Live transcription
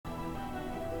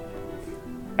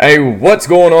Hey, what's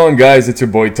going on, guys? It's your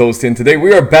boy Toasty, and today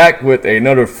we are back with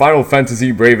another Final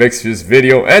Fantasy Brave Exvius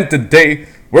video. And today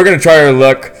we're gonna try our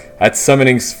luck at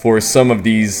summonings for some of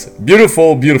these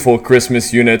beautiful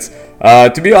Christmas units.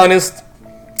 To be honest,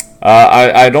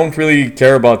 I don't really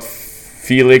care about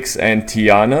Felix and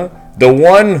Tiana. The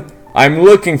one I'm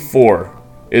looking for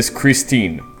is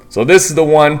Christine. So this is the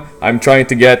one I'm trying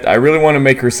to get. I really want to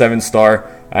make her 7-star,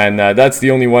 and that's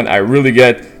the only one I really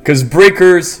get. Because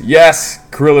breakers, yes,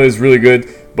 Kryla is really good,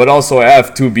 but also I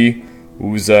have 2B,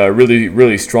 who's a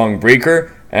really strong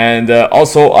breaker. And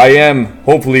also I am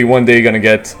hopefully one day gonna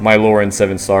get my Lauren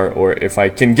 7-star, or if I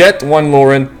can get one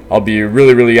Lauren, I'll be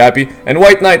really happy. And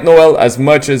White Knight Noel, as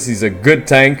much as he's a good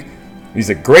tank, he's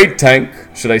a great tank,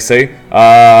 should I say,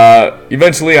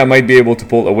 eventually I might be able to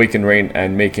pull Awaken Rain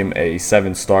and make him a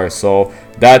 7-star, so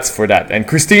that's for that. And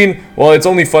Christine, well, it's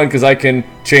only fun because I can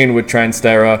chain with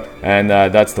Transterra, and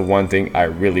that's the one thing I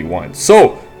really want.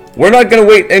 So, we're not gonna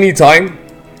wait any time.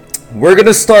 We're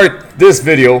gonna start this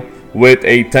video with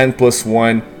a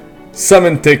 10+1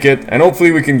 summon ticket, and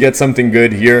hopefully we can get something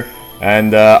good here.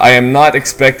 And I am not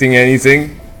expecting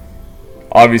anything.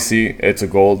 Obviously, it's a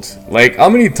gold. Like, how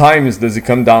many times does it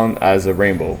come down as a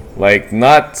rainbow? Like,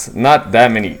 not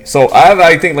that many. So, I have,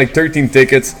 I think, like 13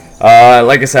 tickets.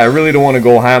 Like I said, I really don't want to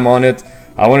go ham on it.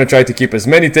 I want to try to keep as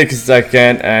many tickets as I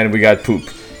can, and we got poop.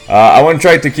 I want to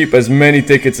try to keep as many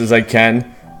tickets as I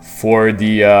can for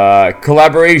the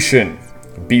collaboration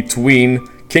between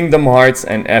Kingdom Hearts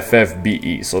and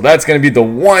FFBE. So, that's going to be the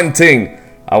one thing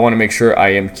I want to make sure I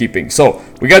am keeping. So,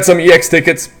 we got some EX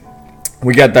tickets.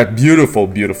 We got that beautiful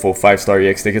 5-star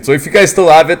EX ticket. So if you guys still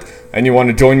have it and you want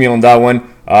to join me on that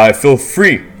one, feel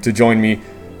free to join me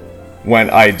when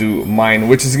I do mine,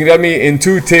 which is gonna get me in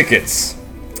 2 tickets.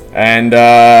 And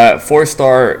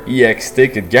 4-star EX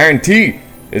ticket guarantee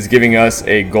is giving us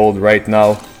a gold right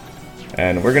now.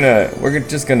 And we're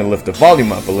just gonna lift the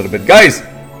volume up a little bit, guys.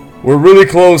 We're really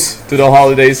close to the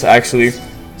holidays, actually.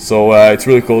 So it's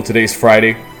really cool. Today's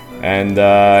Friday. And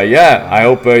yeah, I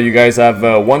hope you guys have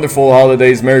wonderful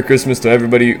holidays. Merry Christmas to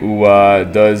everybody who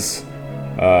does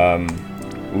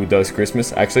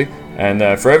Christmas, actually.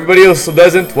 And for everybody else who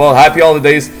doesn't, well, happy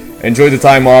holidays. Enjoy the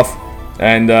time off,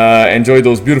 and enjoy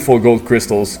those beautiful gold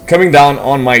crystals coming down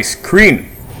on my screen.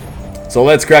 So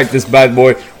let's crack this bad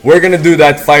boy. We're gonna do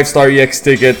that 5-star EX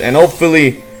ticket, and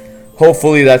hopefully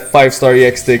that 5-star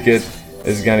EX ticket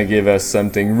is gonna give us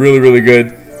something really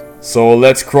good. So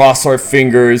let's cross our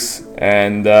fingers,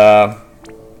 and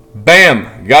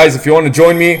bam! Guys, if you want to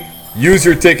join me, use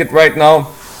your ticket right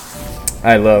now.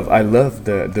 I love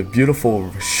the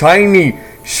beautiful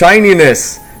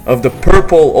shininess of the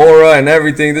purple aura and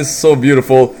everything. This is so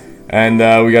beautiful, and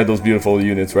we got those beautiful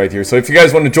units right here. So if you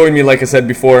guys want to join me, like I said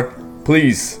before,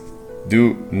 please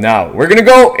do now. We're gonna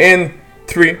go in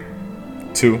 3,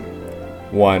 2,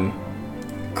 1.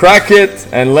 Crack it,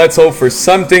 and let's hope for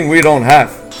something we don't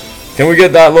have. Can we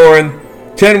get that Lauren?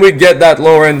 Can we get that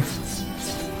Lauren?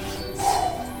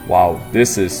 Wow,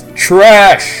 this is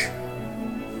trash.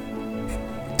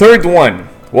 3rd one.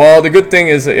 Well, the good thing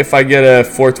is if I get a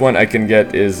 4th one, I can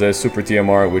get is Super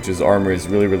TMR, which is armor is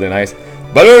really nice.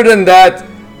 But other than that,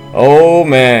 oh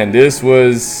man, this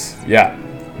was, yeah,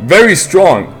 very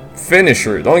strong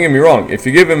finisher. Don't get me wrong. If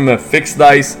you give him a fixed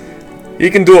dice, he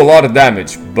can do a lot of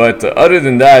damage. But other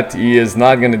than that, he is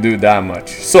not going to do that much.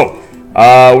 So,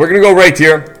 we're gonna go right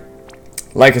here.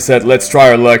 Like I said, let's try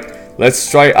our luck. Let's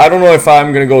try. I don't know if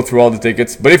I'm gonna go through all the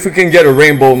tickets, but if we can get a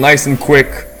rainbow nice and quick,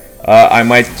 I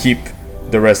might keep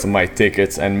the rest of my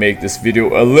tickets and make this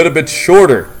video a little bit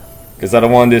shorter, because I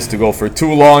don't want this to go for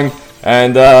too long.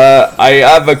 And I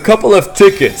have a couple of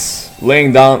tickets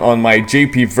laying down on my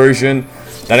JP version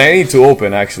that I need to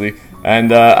open, actually.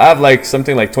 And I have like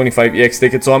something like 25 EX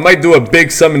tickets, so I might do a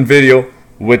big summon video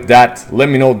with that. Let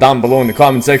me know down below in the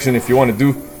comment section if you want to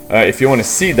do if you want to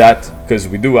see that, because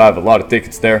we do have a lot of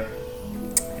tickets there.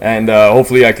 And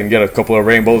hopefully I can get a couple of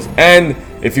rainbows. And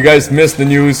if you guys missed the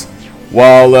news,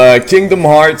 while Kingdom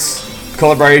Hearts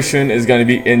collaboration is going to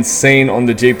be insane on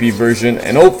the JP version,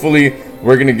 and hopefully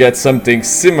we're going to get something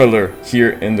similar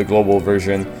here in the global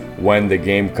version when the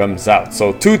game comes out.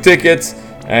 So 2 tickets,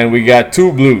 and we got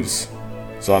 2 blues.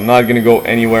 So I'm not going to go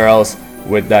anywhere else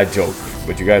with that joke,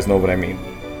 but you guys know what I mean.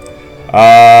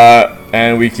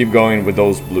 And we keep going with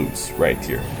those blues right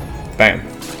here. Bam.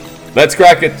 Let's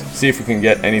crack it, see if we can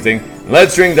get anything.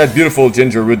 Let's drink that beautiful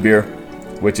ginger root beer,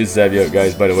 which is Zevia,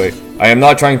 guys, by the way. I am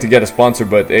not trying to get a sponsor,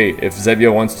 but hey, if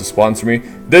Zevia wants to sponsor me,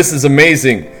 this is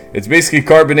amazing. It's basically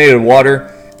carbonated water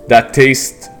that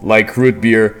tastes like root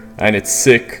beer, and it's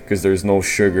sick because there's no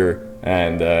sugar.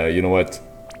 And you know what?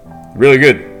 Really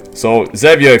good. So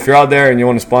Zevia, if you're out there and you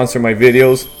want to sponsor my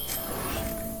videos,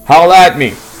 holla at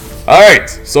me. Alright,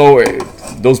 so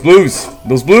those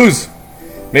blues.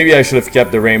 Maybe I should have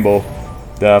kept the rainbow,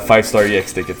 the 5-star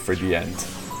EX ticket for the end.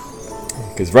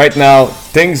 Because right now,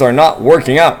 things are not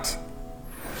working out.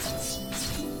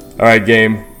 Alright,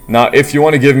 game. Now, if you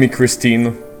want to give me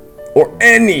Christine, or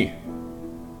any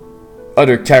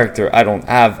other character I don't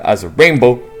have as a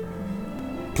rainbow,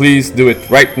 please do it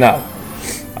right now.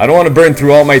 I don't want to burn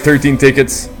through all my 13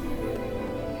 tickets,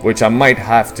 which I might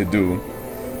have to do.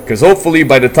 Because hopefully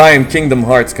by the time Kingdom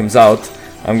Hearts comes out,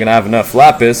 I'm going to have enough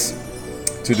lapis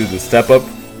to do the step up.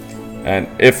 And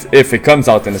if it comes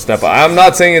out in a step up, I'm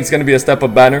not saying it's going to be a step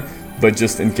up banner, but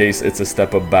just in case it's a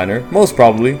step up banner, most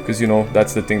probably, because you know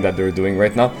that's the thing that they're doing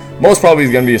right now, most probably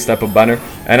it's going to be a step up banner,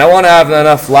 and I want to have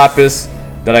enough lapis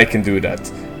that I can do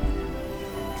that.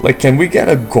 Like, can we get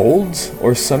a gold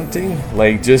or something,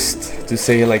 like just to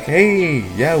say like, hey,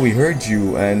 yeah, we heard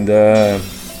you, and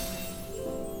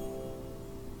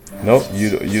no,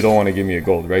 you don't want to give me a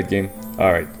gold, right, game?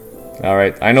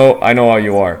 Alright, I know how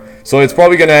you are. So it's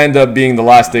probably gonna end up being the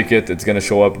last ticket. It's gonna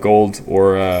show up gold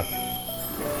or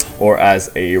as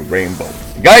a rainbow.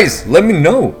 Guys, let me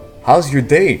know, how's your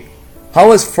day? How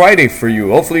was Friday for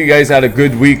you? Hopefully you guys had a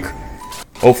good week.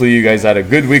 Hopefully you guys had a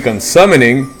good week on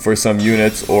summoning for some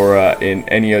units, or in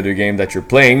any other game that you're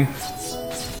playing.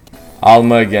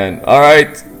 Alma again.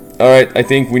 Alright, I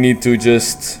think we need to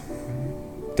just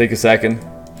take a second.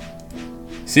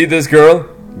 See this girl?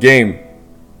 Game.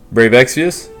 Brave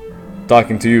Exvius?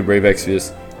 Talking to you, Brave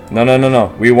Exvius.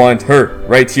 No. We want her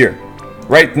right here.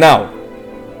 Right now.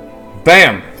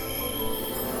 Bam!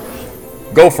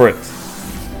 Go for it.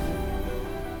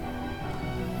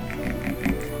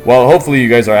 Well, hopefully you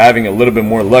guys are having a little bit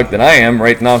more luck than I am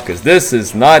right now, because this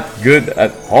is not good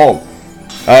at all.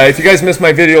 If you guys missed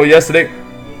my video yesterday,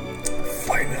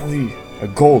 finally a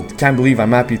gold. Can't believe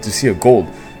I'm happy to see a gold.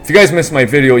 If you guys missed my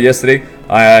video yesterday,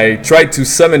 I tried to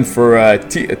summon for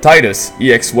Titus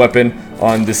EX weapon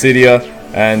on Dissidia,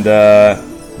 and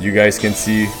you guys can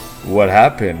see what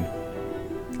happened.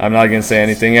 I'm not gonna say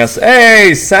anything else.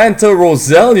 Hey, Santa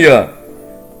Roselia!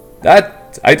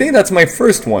 I think that's my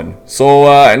first one. So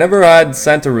I never had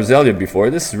Santa Roselia before.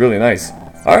 This is really nice.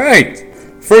 Alright,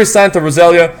 first Santa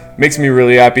Roselia makes me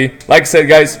really happy. Like I said,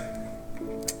 guys,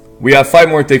 we have 5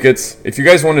 more tickets. If you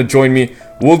guys want to join me,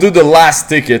 we'll do the last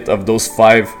ticket of those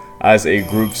 5 as a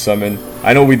group summon.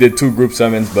 I know we did 2 group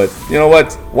summons, but you know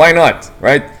what? Why not,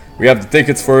 right? We have the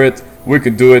tickets for it. We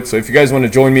could do it. So if you guys want to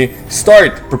join me,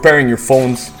 start preparing your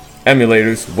phones,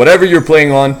 emulators, whatever you're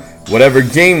playing on, whatever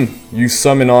game you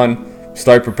summon on,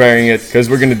 start preparing it, because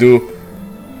we're gonna do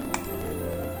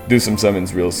some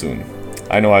summons real soon.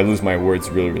 I know I lose my words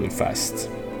really fast.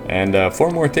 And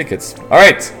 4 more tickets.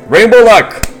 Alright, Rainbow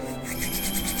Luck!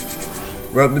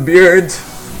 Rub the beard.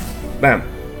 Bam.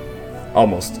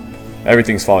 Almost.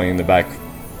 Everything's falling in the back.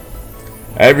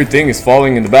 Everything is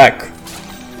falling in the back.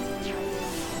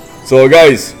 So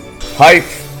guys, hype.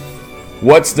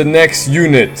 What's the next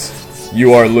unit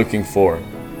you are looking for?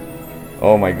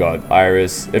 Oh my god,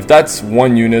 Iris. If that's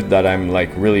one unit that I'm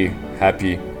like really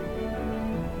happy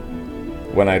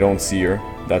when I don't see her,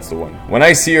 that's the one. When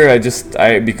I see her,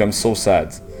 I become so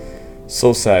sad.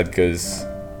 So sad, because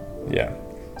yeah.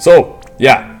 So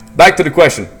yeah, back to the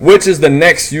question. Which is the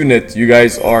next unit you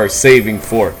guys are saving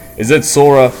for? Is it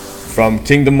Sora from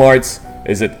Kingdom Hearts?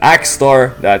 Is it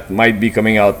Axstar that might be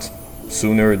coming out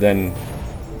sooner than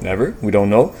never? We don't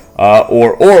know.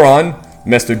 Or Oron,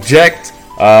 Mr. Jekt.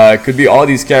 Could be all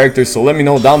these characters. So let me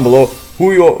know down below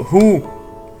who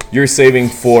you're saving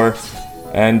for.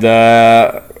 And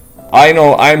I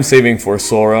know I'm saving for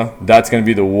Sora. That's gonna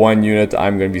be the one unit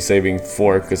I'm gonna be saving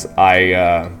for, because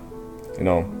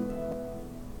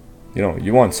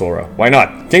you want Sora. Why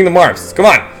not? Kingdom Hearts, come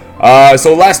on.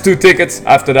 So last 2 tickets.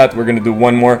 After that, we're gonna do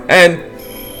 1 more, and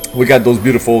we got those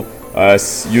beautiful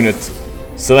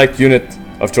select unit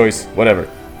of choice, whatever.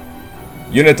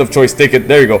 Unit of choice ticket.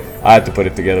 There you go. I had to put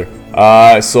it together.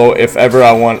 So if ever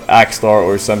I want Axstar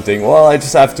or something, well, I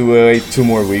just have to wait 2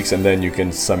 more weeks, and then you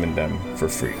can summon them for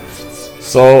free.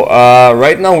 So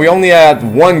right now we only had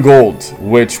 1 gold,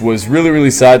 which was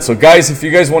really sad. So guys, if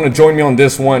you guys want to join me on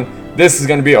this one, this is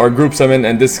gonna be our group summon,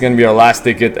 and this is gonna be our last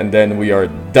ticket, and then we are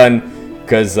done,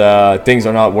 because things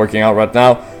are not working out right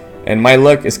now, and my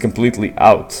luck is completely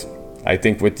out. I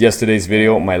think with yesterday's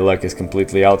video, my luck is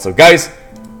completely out. So guys,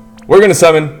 we're gonna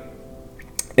summon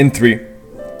in 3,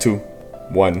 2,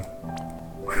 1.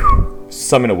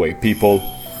 Summon away, people.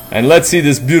 And let's see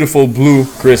this beautiful blue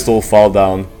crystal fall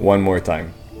down one more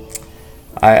time.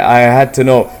 I had to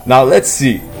know. Now let's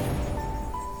see.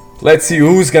 Let's see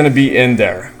who's gonna be in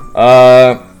there.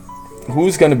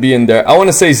 Who's gonna be in there? I want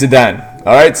to say Zidane.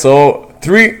 All right, so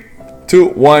 3, 2,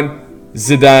 1,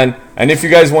 Zidane. And if you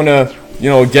guys want to, you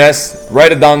know, guess,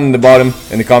 write it down in the bottom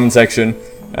in the comment section.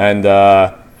 And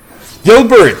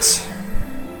Gilbert,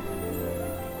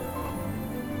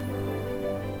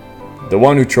 the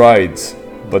one who tried,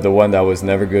 but the one that was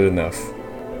never good enough.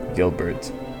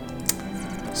 Gilbert.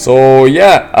 So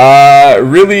yeah,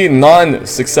 really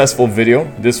non-successful video.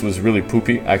 This was really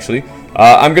poopy, actually.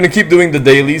 I'm gonna keep doing the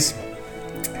dailies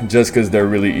just because they're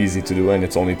really easy to do and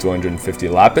it's only 250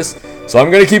 lapis. So I'm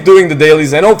gonna keep doing the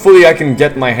dailies and hopefully I can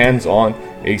get my hands on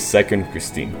a second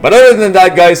Christine. But other than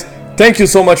that, guys, thank you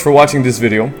so much for watching this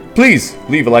video. Please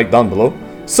leave a like down below,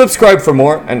 subscribe for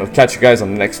more, and I'll catch you guys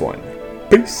on the next one.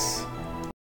 Peace.